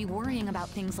time to be worrying about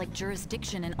things like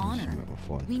jurisdiction and honor.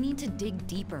 We need to dig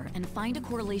deeper and find a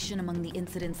correlation among the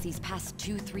incidents these past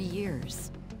 2-3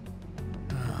 years.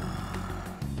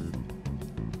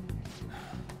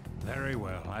 Very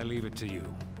well, I leave it to you.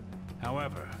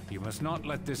 However, you must not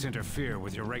let this interfere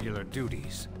with your regular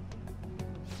duties.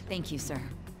 Thank you, sir.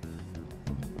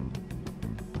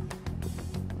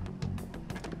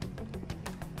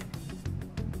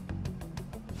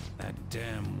 That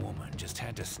damn woman just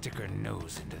had to stick her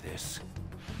nose into this.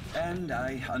 And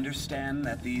I understand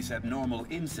that these abnormal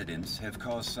incidents have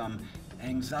caused some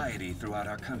anxiety throughout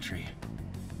our country.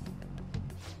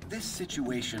 This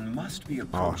situation must be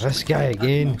approached. Oh, this guy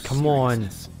again. Come on.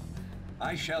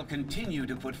 I shall continue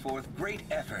to put forth great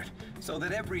effort so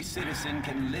that every citizen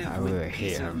can live I with really hate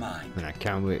peace of him, mind. and I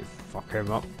can't wait to fuck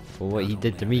him up for what he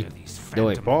did to me. The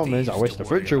only problem is, I wish the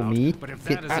virtual me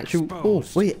could actual. Oh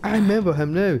wait, I remember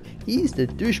him now. He's the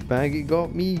douchebag that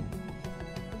got me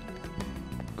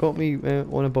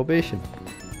on a probation.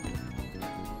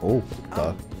 Oh,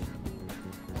 the.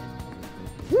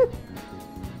 Woo.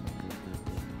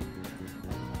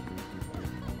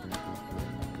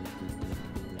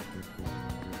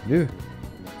 Yeah.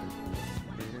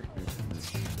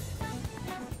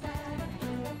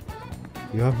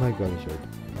 You have my gun, shirt.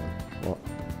 What?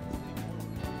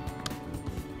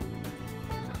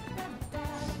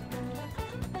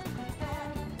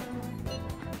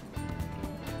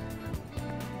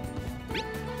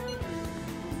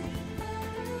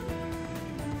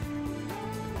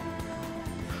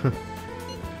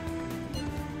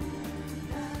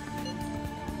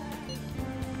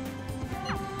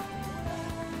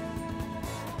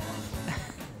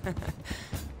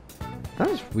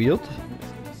 That's weird.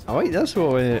 I like this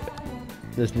one.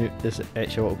 This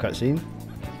extra little cutscene.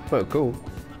 Quite cool.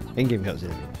 In-game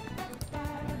cutscene.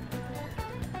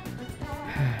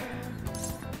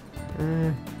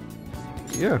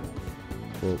 Yeah.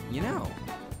 Cool. You know.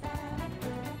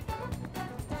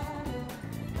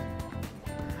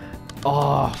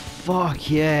 Oh fuck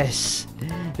yes!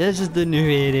 This is the new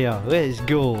area. Let's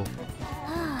go.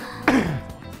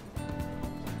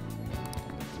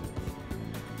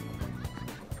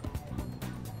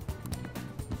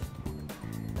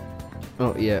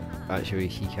 Oh yeah, actually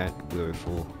he can't really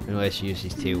fall unless you use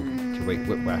his tail to like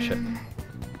whiplash it.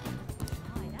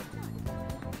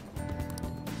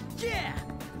 Yeah.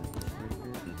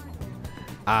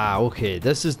 Ah, okay,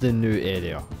 this is the new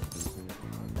area.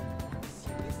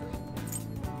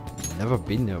 Never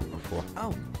been there before.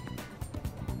 Oh.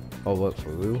 Oh look, for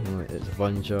real? Right, it's a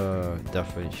bunch of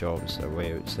different shops that are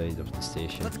way outside of the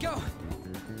station. Let's go.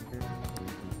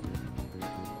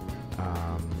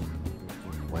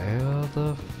 Where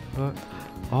the fuck?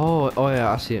 Oh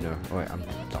yeah, I see it now. Oh wait, I'm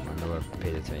dumb, I never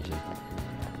paid attention.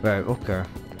 Right, okay.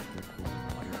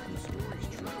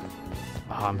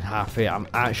 Oh, I'm happy. I'm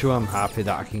happy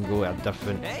that I can go to a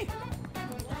different. Hey.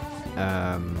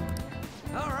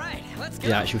 All right, let's go.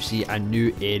 You actually see a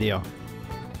new area.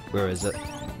 Where is it?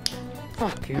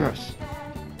 Fuck yes.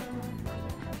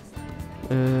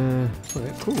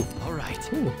 Alright, cool. All right.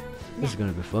 Cool. This is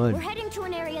gonna be fun. We're heading to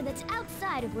an area that's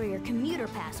outside of where your commuter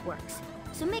pass works,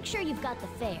 so make sure you've got the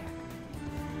fare.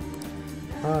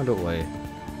 Ah, don't worry.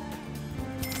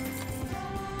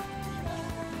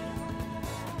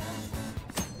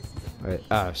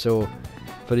 Right, so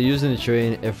for the using the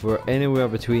train, if we're anywhere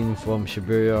between from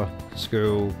Shibuya,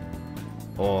 school,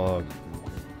 or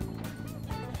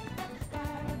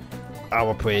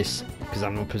our place, because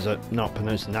I'm not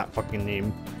pronouncing that fucking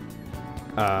name,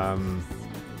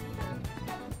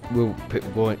 we'll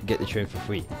go and get the train for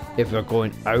free. If we're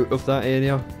going out of that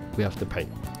area, we have to pay.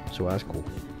 So that's cool.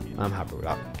 I'm happy with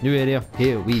that. New area,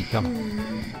 here we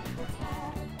come.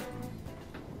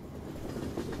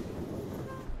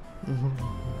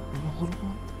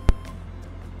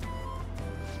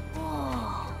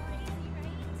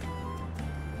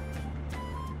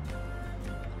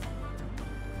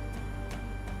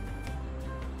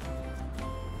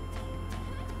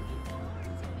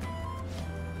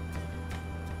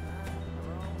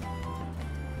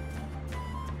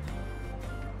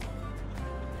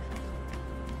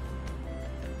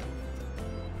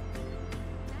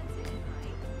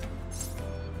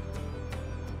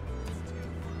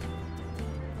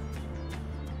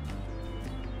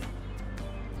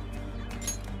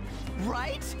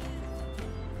 Right?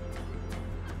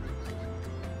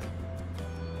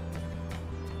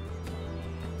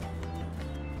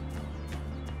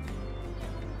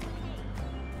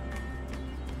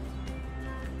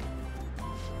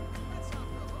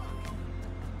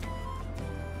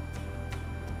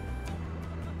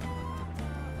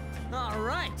 All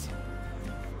right.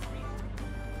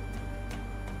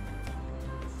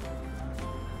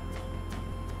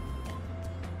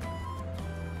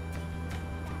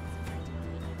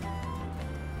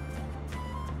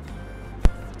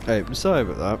 Hey, sorry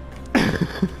about that.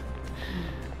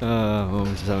 What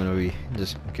was having a wee?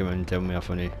 Just come in and tell me a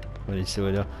funny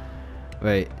story there.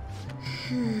 Right.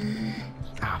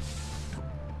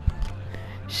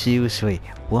 Seriously,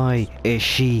 why is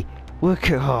she?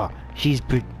 Look at her. She's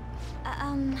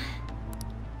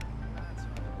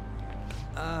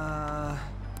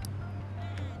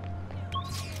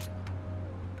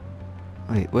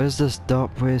Wait, where's this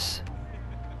dark place?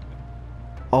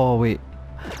 Oh wait.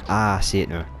 Ah, I see it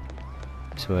now.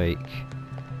 It's like...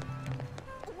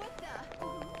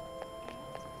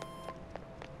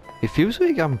 It feels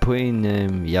like I'm playing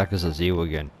Yakuza 0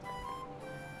 again.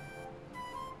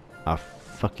 I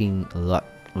fucking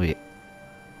wait.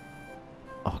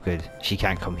 Oh good, she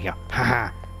can't come here.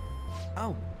 Haha!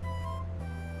 Oh.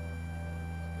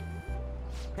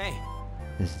 Hey.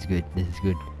 This is good, this is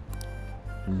good.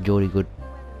 Jolly good.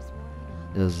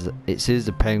 It says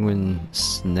the penguin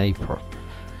sniper.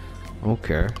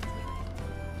 Okay.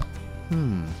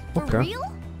 Okay. For real?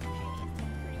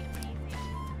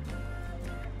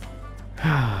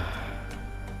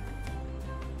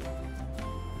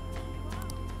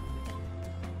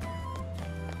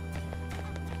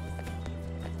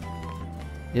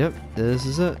 Yep, this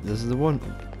is it. This is the one.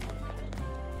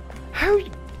 How?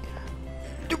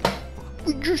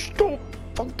 Would you stop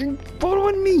fucking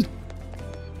following me?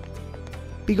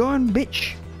 Be gone,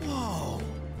 bitch. Whoa.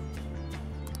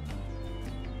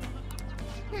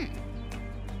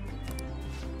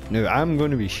 No, I'm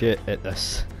going to be shit at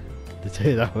this. To tell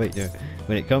you that right now.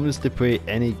 When it comes to play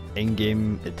any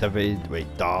in-game activity, like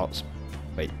darts,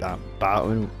 like that,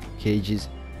 battling cages,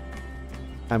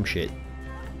 I'm shit.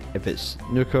 If it's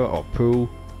snooker or pool,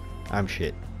 I'm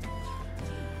shit.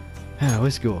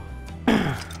 Let's go.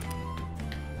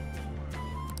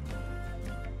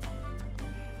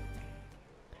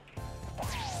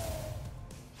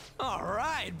 All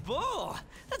right, Bull.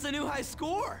 That's a new high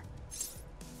score.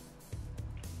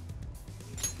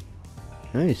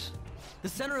 Nice. The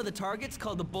center of the target's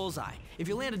called the bullseye. If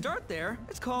you land a dart there,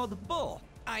 it's called the bull.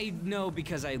 I know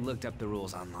because I looked up the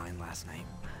rules online last night.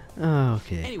 Oh,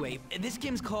 okay. Anyway, this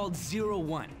game's called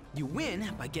 0-1. You win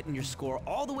by getting your score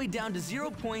all the way down to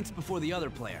 0 points before the other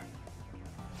player.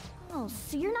 Oh,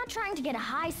 so you're not trying to get a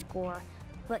high score,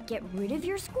 but get rid of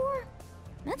your score?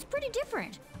 That's pretty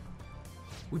different.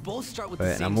 We both start with Right,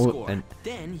 the same score.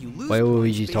 Then you lose while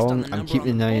points Luigi's based on talking, the I'm number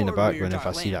keeping on an eye in the board where your background if I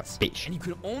dart see that lands. bitch. And you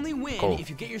can only win Go. if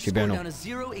you get your She score better down not to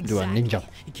 0 do a exactly. ninja.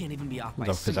 You can't even be off by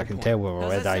Because I can point. tell where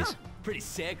How's red that eyes. sound? Pretty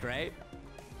sick, right?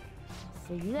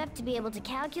 So you have to be able to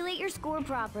calculate your score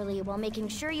properly while making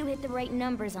sure you hit the right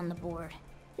numbers on the board.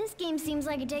 This game seems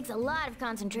like it takes a lot of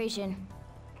concentration.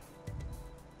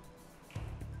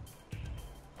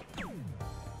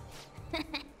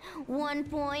 One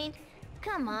point?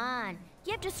 Come on.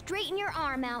 You have to straighten your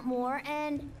arm out more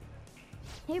and...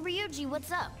 Hey Ryuji,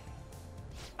 what's up?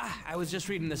 I was just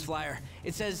reading this flyer.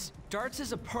 It says, darts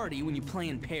is a party when you play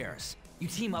in pairs. You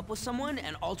team up with someone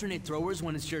and alternate throwers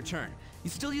when it's your turn.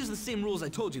 You still use the same rules I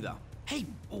told you though. Hey,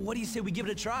 what do you say we give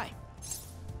it a try?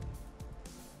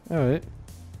 Alright.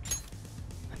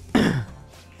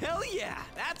 Hell yeah,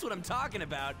 that's what I'm talking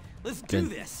about. Let's do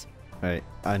this. Alright,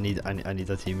 I need a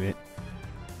teammate.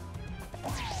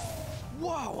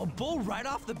 Whoa, a bull right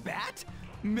off the bat?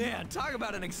 Man, talk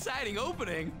about an exciting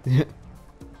opening.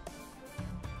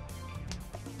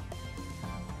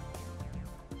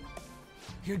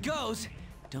 Here goes.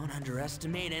 Don't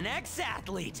underestimate an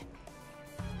ex-athlete.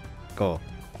 Go.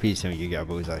 Please tell me you get a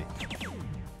bullseye.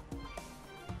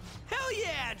 Hell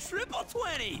yeah! Triple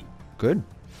 20! Good.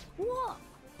 Whoa!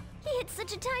 He hit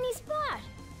such a tiny spot.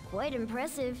 Quite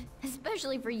impressive,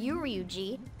 especially for you,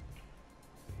 Ryuji.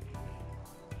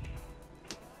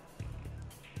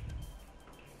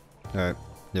 Alright,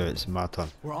 yeah, it's my turn.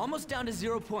 We're almost down to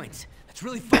 0 points. Let's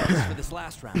really focus for this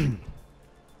last round.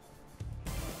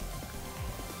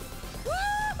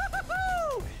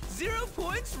 Woo-hoo-hoo-hoo! 0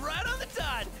 points right on the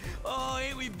dot. Oh,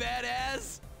 ain't we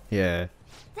badass? Yeah.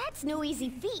 That's no easy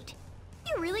feat.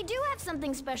 You really do have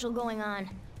something special going on.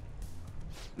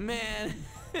 Man,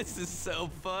 this is so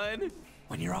fun.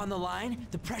 When you're on the line,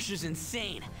 the pressure's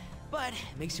insane, but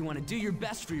it makes you want to do your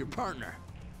best for your partner.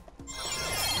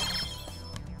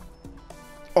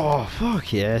 Oh,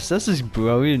 fuck yes, this is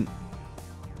brilliant.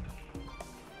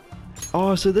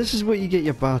 Oh, so this is what you get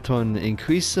your baton,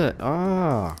 increase it.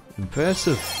 Ah,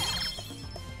 impressive.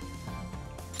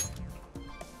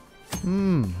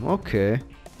 Okay.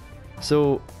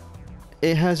 So,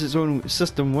 it has its own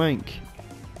system rank.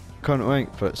 Current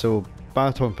rank for it, so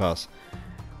baton pass.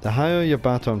 The higher your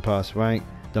baton pass rank,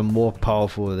 the more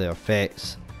powerful the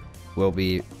effects will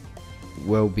be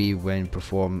when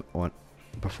perform a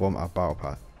battle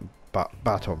pass.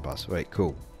 Baton pass, right?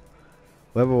 Cool.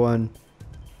 Level 1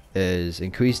 is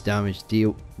increased damage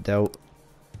dealt.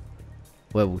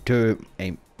 Level 2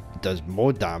 does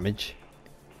more damage.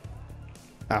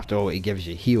 After all, it gives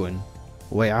you healing.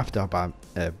 Way after a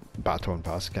baton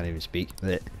pass, can't even speak.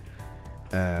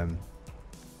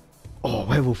 Oh,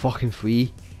 level fucking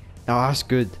 3. Now that's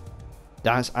good.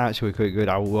 That's actually quite good.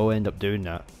 I will end up doing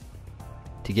that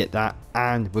to get that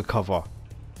and recover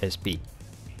SP.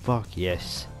 Fuck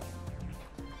yes.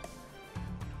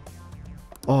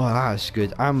 Oh, that's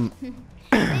good. I'm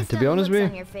to be honest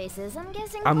with you,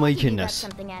 I'm liking this.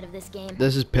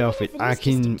 This is perfect. I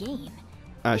can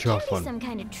actually have fun. Some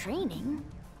kind of training,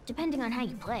 depending on how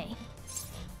you play.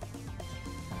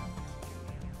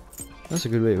 That's a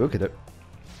good way to look at it.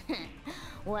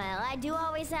 Well, I do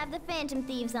always have the Phantom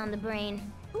Thieves on the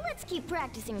brain. Let's keep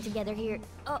practicing together here.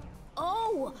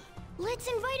 Oh, let's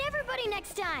invite everybody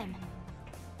next time.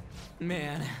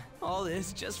 Man, all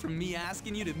this just from me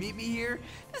asking you to meet me here?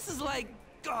 This is like,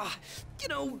 you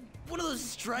know, one of those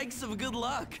strikes of good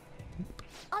luck.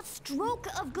 A stroke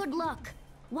of good luck.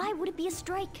 Why would it be a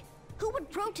strike? Who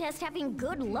would protest having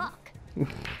good luck?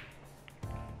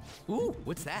 Ooh,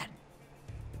 what's that?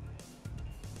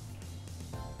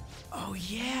 Oh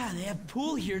yeah, they have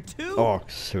pool here too. Oh,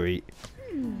 sweet.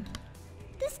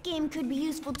 This game could be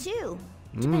useful too,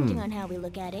 depending on how we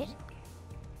look at it.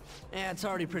 Yeah, it's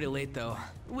already pretty late though.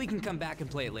 We can come back and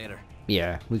play it later.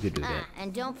 Yeah, we could do that.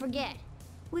 And don't forget,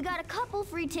 we got a couple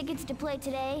free tickets to play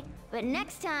today, but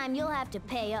next time you'll have to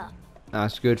pay up.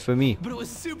 That's good for me. But it was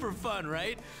super fun,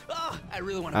 right? Oh, I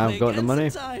really want to play I've got the money.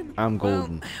 sometime. I'm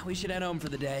golden. Well, we should head home for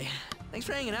the day. Thanks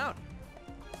for hanging out.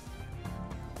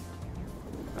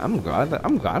 I'm glad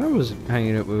I was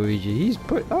hanging out with Luigi.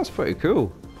 That's pretty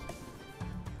cool.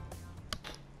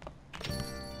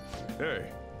 Hey.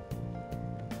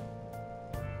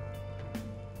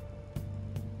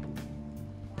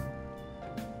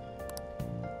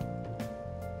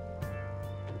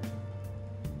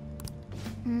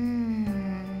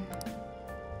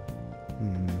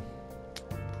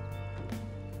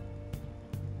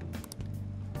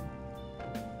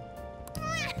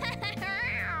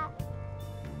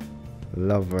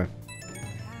 Love her.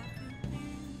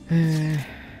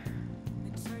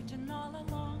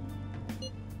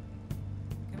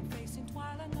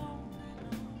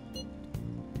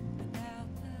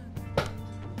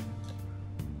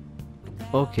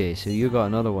 Okay, so you got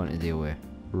another one to deal with.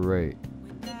 Right.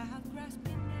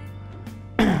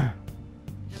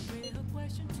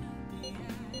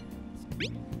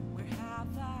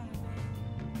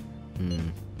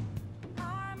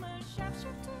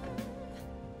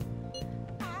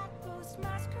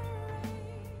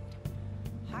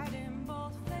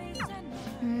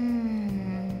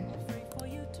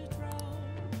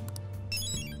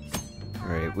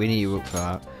 Right, we need to look for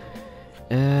that.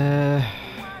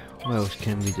 What else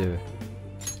can we do?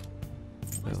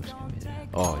 What else can we do?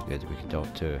 Oh, good, we can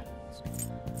talk to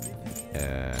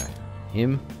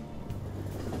him.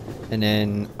 And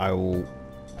then I will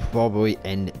probably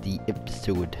end the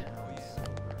episode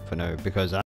for now because